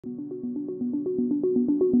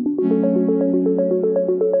I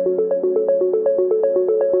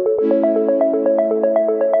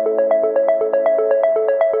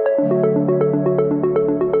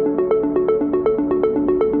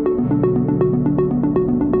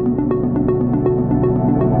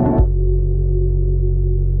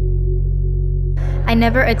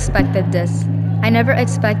never expected this. I never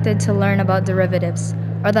expected to learn about derivatives,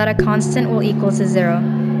 or that a constant will equal to zero,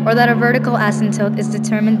 or that a vertical asymptote is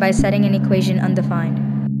determined by setting an equation undefined.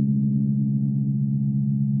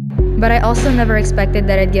 But I also never expected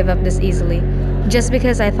that I'd give up this easily, just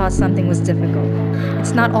because I thought something was difficult.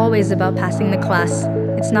 It's not always about passing the class.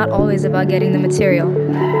 It's not always about getting the material.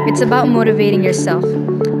 It's about motivating yourself,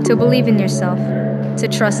 to believe in yourself, to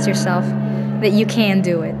trust yourself, that you can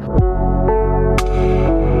do it.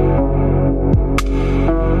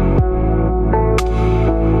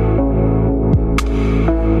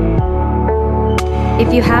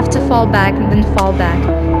 If you have to fall back, then fall back,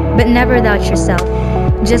 but never doubt yourself.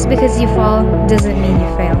 Just because you fall doesn't mean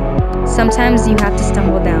you fail. Sometimes you have to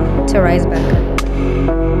stumble down to rise back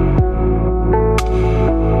up.